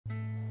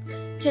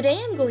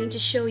Today I'm going to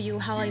show you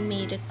how I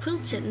made a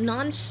quilted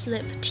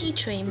non-slip tea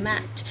tray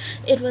mat.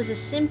 It was a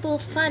simple,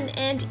 fun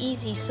and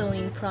easy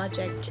sewing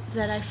project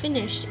that I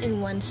finished in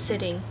one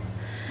sitting.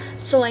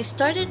 So I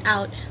started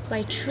out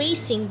by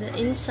tracing the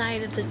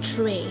inside of the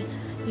tray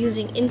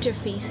using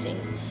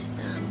interfacing.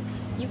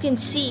 You can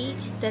see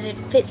that it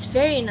fits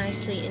very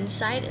nicely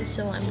inside, and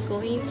so I'm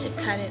going to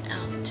cut it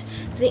out.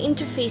 The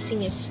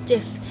interfacing is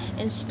stiff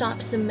and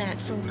stops the mat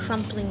from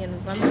crumpling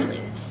and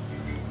rumbling.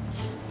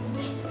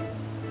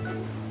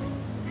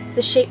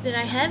 The shape that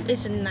I have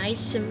is a nice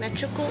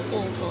symmetrical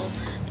oval,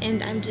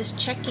 and I'm just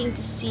checking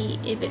to see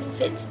if it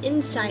fits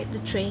inside the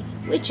tray,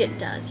 which it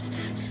does.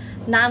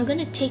 Now I'm going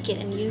to take it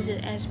and use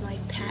it as my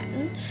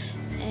pattern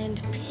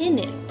and pin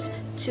it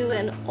to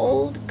an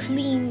old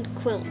clean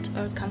quilt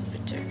or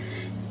comforter,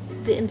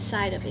 the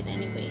inside of it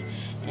anyway,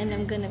 and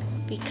I'm going to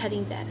be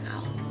cutting that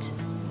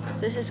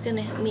out. This is going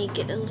to make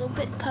it a little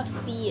bit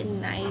puffy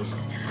and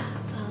nice,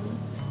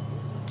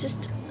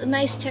 just a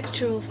nice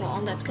texture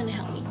overall. That's going to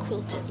help me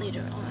quilt it later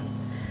on.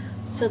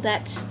 So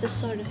that's the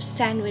sort of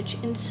sandwich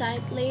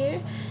inside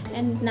layer,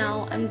 and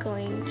now I'm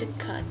going to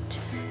cut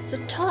the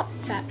top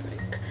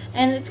fabric,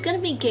 and it's going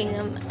to be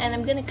gingham, and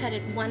I'm going to cut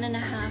it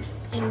 1.5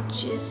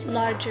 inches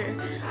larger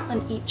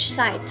on each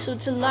side, so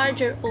it's a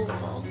larger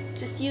oval.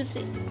 Just use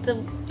the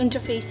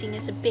interfacing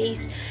as a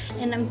base,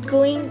 and I'm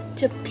going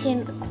to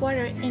pin a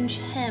 1/4 inch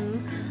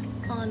hem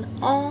on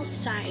all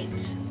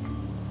sides.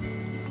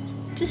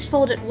 Just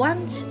fold it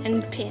once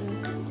and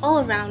pin all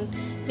around,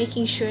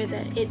 making sure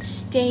that it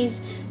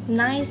stays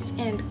nice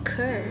and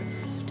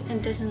curved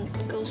and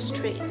doesn't go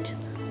straight.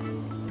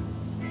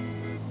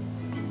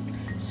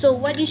 So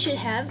what you should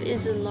have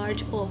is a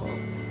large oval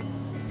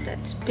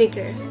that's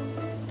bigger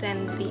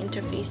than the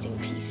interfacing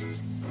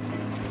piece.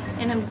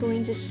 And I'm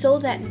going to sew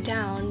that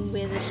down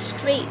with a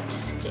straight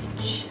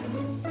stitch.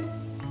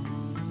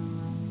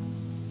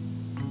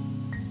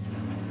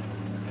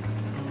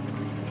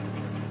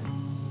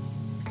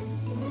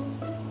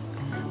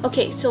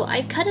 Okay, so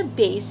I cut a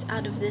base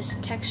out of this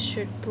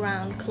textured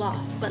brown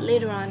cloth, but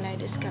later on I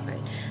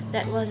discovered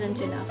that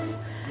wasn't enough.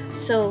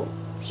 So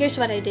here's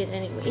what I did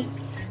anyway.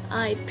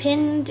 I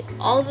pinned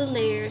all the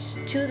layers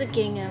to the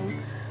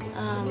gingham,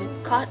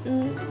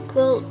 cotton,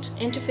 quilt,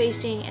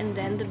 interfacing, and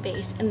then the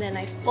base, and then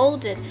I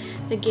folded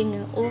the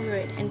gingham over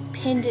it and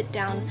pinned it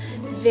down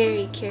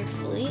very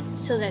carefully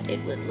so that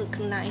it would look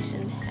nice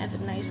and have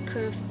a nice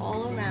curve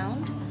all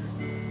around.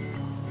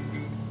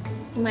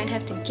 You might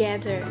have to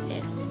gather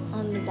it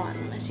on the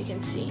bottom, as you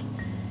can see,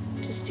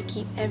 just to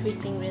keep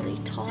everything really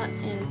taut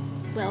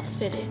and well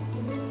fitted.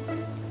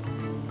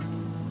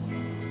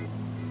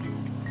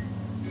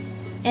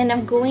 And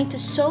I'm going to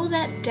sew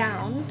that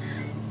down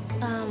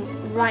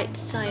right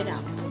side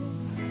up,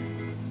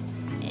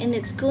 and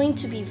it's going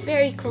to be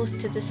very close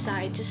to the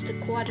side, just a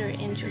 1/4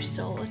 inch or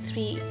so, or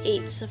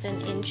 3/8 of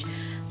an inch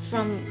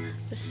from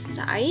the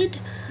side,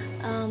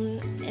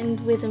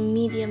 and with a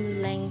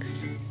medium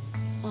length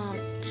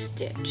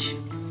stitch.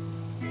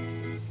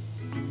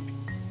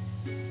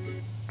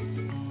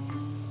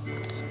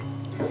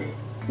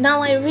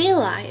 Now I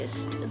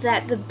realized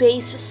that the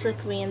base was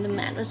slippery and the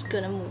mat was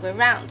gonna move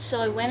around,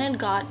 so I went and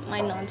got my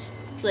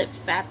non-slip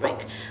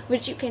fabric,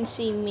 which you can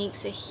see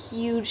makes a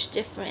huge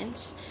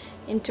difference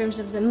in terms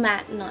of the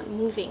mat not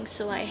moving.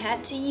 So I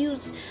had to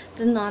use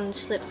the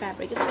non-slip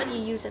fabric. It's what you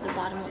use at the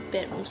bottom of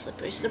bedroom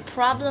slippers. The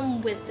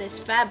problem with this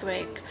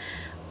fabric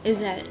is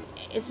that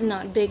it's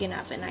not big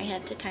enough, and I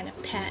had to kind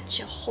of patch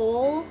a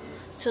hole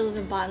so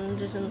the bottom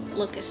doesn't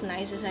look as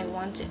nice as I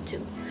want it to.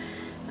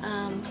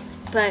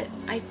 But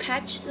I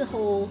patched the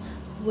hole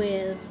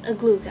with a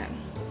glue gun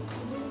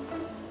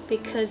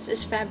because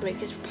this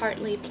fabric is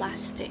partly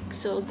plastic,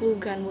 so a glue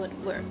gun would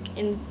work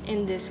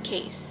in this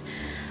case.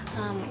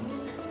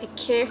 I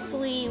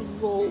carefully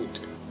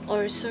rolled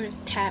or sort of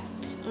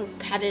tapped or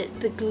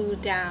patted the glue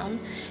down,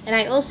 and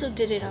I also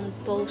did it on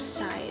both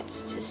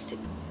sides just to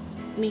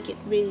make it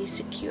really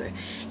secure.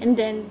 And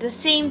then the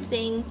same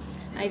thing,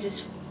 I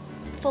just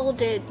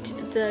folded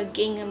the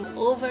gingham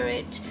over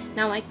it.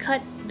 Now I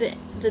cut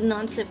the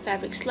non-slip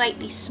fabric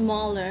slightly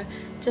smaller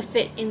to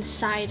fit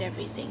inside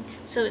everything,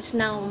 so it's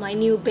now my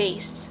new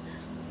base.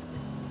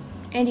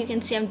 And you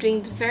can see I'm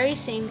doing the very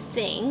same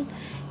thing,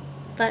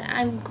 but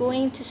I'm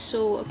going to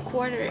sew a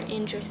 1/4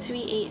 inch or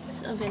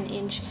 3/8 of an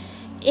inch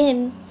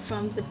in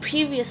from the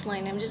previous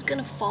line. I'm just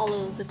gonna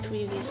follow the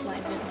previous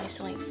line with my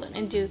sewing foot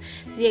and do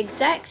the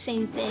exact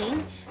same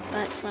thing,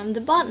 but from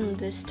the bottom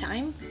this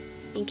time,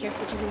 being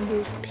careful to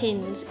remove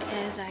pins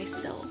as I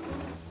sew.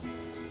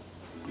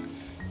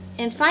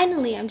 And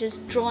finally, I'm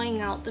just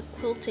drawing out the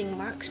quilting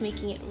marks,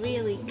 making it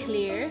really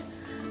clear.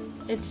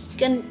 It's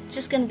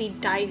just gonna be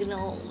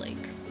diagonal,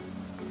 like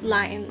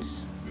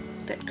lines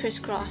that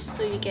crisscross,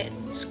 so you get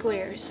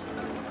squares,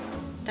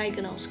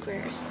 diagonal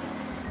squares.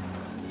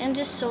 And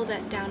just sew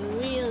that down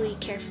really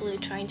carefully,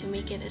 trying to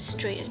make it as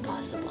straight as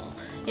possible.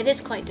 It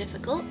is quite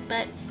difficult,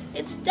 but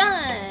it's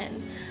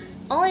done!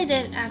 All I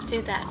did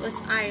after that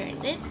was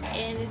iron it,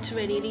 and it's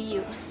ready to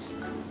use.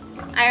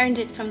 ironed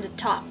it from the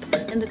top,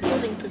 and the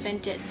quilting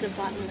prevented the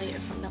bottom layer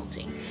from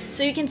melting.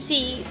 So you can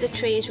see the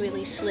tray is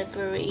really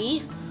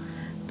slippery,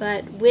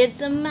 but with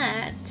the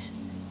mat,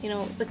 you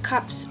know, the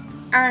cups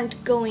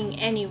aren't going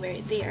anywhere.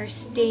 They are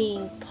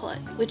staying put,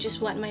 which is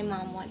what my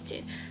mom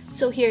wanted.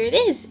 So here it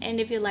is, and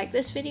if you like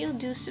this video,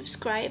 do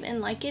subscribe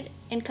and like it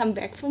and come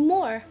back for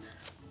more.